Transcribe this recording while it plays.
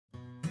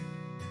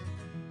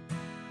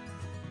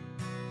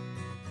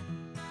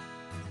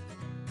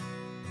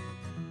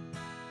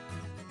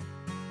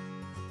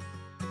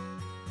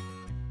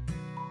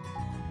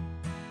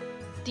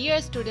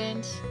Dear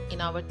students, in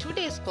our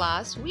today's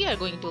class, we are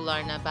going to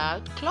learn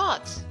about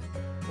cloths.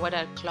 What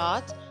are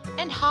cloths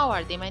and how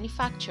are they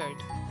manufactured?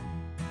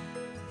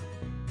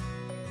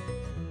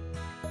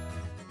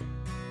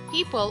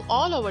 People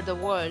all over the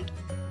world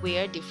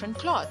wear different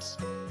clothes.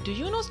 Do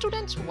you know,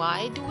 students,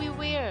 why do we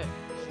wear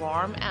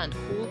warm and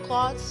cool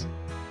clothes?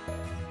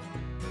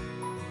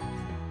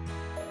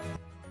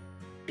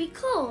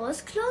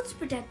 Because clothes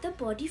protect the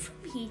body from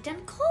heat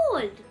and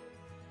cold.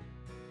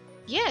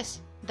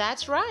 Yes,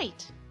 that's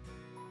right.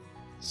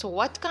 So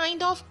what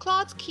kind of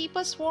clothes keep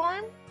us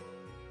warm?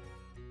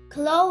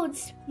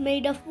 Clothes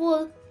made of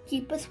wool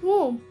keep us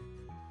warm.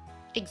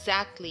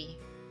 Exactly.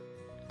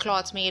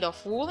 Cloths made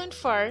of wool and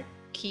fur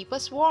keep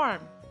us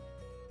warm.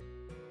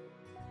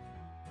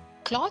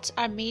 Cloths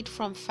are made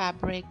from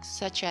fabrics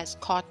such as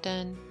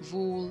cotton,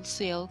 wool,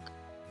 silk,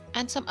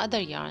 and some other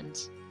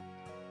yarns.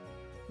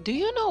 Do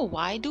you know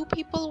why do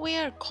people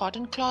wear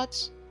cotton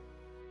cloths?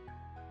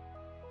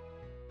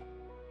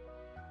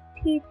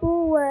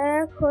 People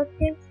wear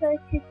cotton fur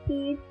to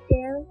keep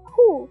them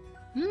cool.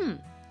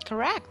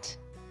 Correct.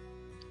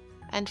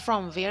 And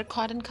from where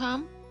cotton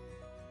come?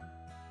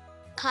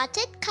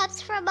 Cotton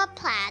comes from a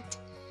plant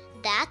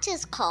that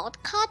is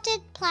called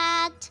cotton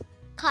plant.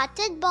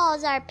 Cotton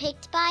balls are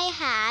picked by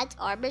hand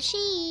or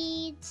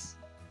machines.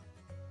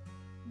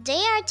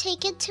 They are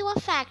taken to a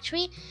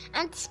factory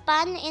and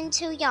spun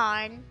into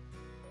yarn.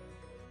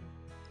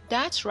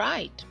 That's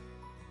right.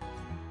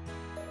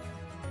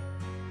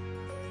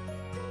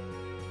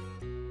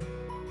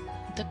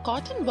 The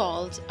cotton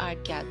balls are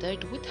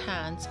gathered with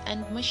hands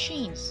and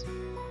machines.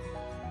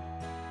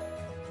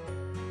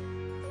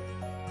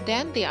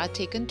 Then they are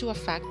taken to a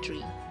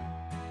factory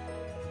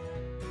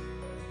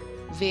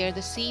where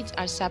the seeds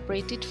are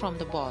separated from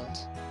the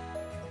balls.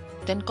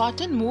 Then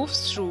cotton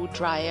moves through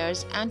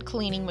dryers and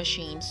cleaning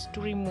machines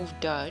to remove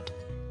dirt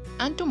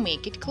and to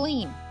make it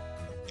clean.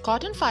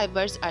 Cotton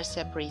fibers are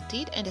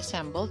separated and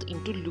assembled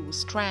into loose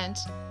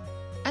strands,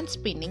 and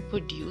spinning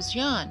produces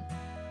yarn.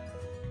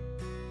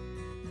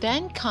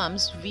 Then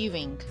comes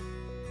weaving.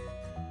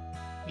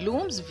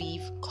 Looms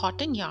weave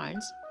cotton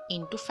yarns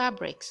into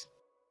fabrics.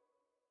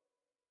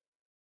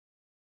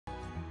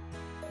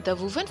 The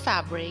woven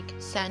fabric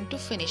sent to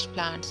finished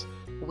plants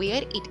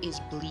where it is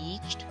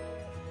bleached,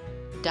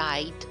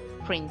 dyed,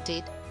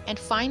 printed, and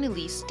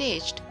finally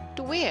stitched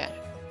to wear.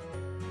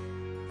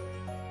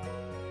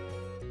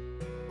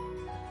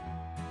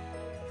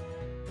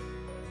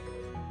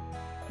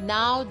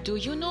 Now, do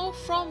you know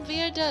from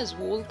where does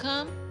wool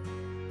come?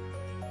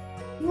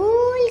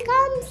 Wool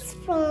comes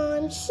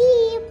from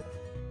sheep.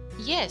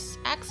 Yes,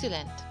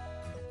 excellent.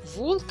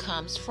 Wool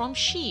comes from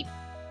sheep.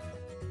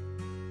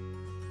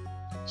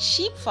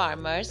 Sheep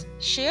farmers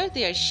shear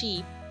their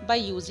sheep by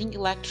using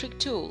electric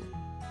tool.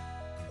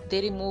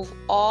 They remove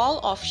all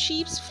of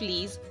sheep's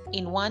fleece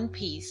in one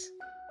piece.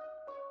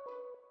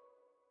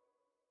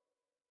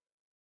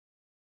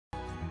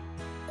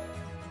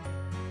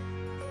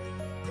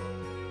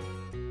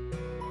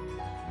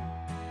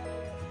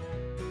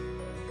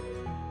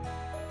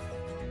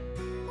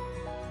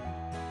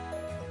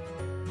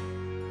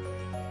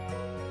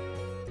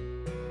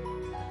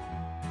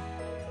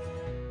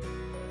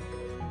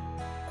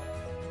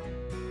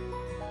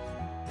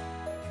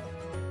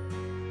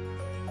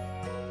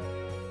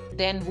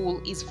 Then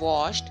wool is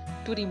washed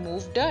to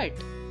remove dirt.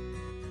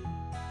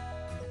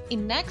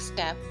 In next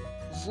step,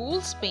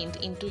 wool spinned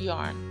into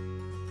yarn.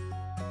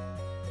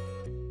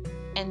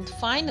 And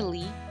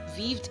finally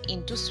weaved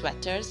into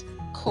sweaters,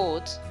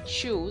 coats,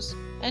 shoes,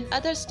 and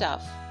other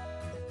stuff.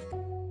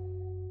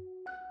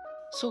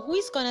 So who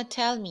is gonna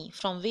tell me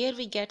from where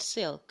we get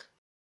silk?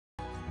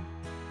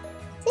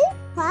 Silk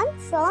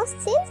comes from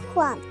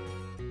silkworm.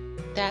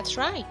 That's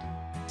right.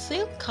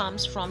 Silk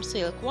comes from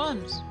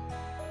silkworms.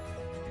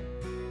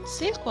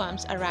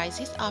 Silkworms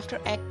arises after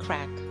egg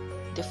crack.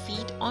 They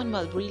feed on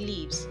mulberry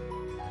leaves.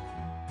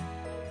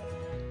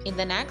 In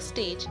the next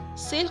stage,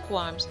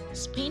 silkworms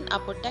spin a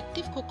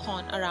protective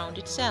cocoon around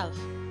itself.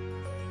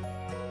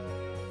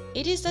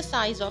 It is the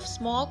size of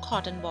small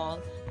cotton ball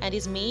and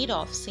is made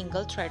of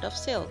single thread of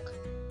silk.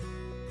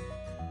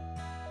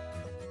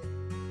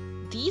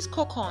 These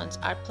cocoons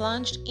are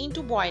plunged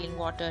into boiling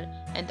water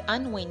and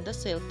unwind the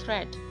silk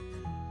thread.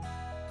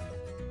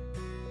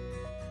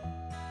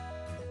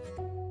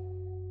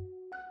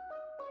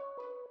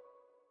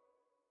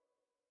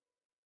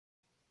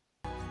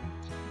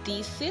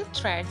 These silk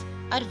threads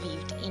are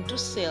weaved into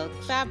silk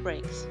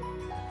fabrics.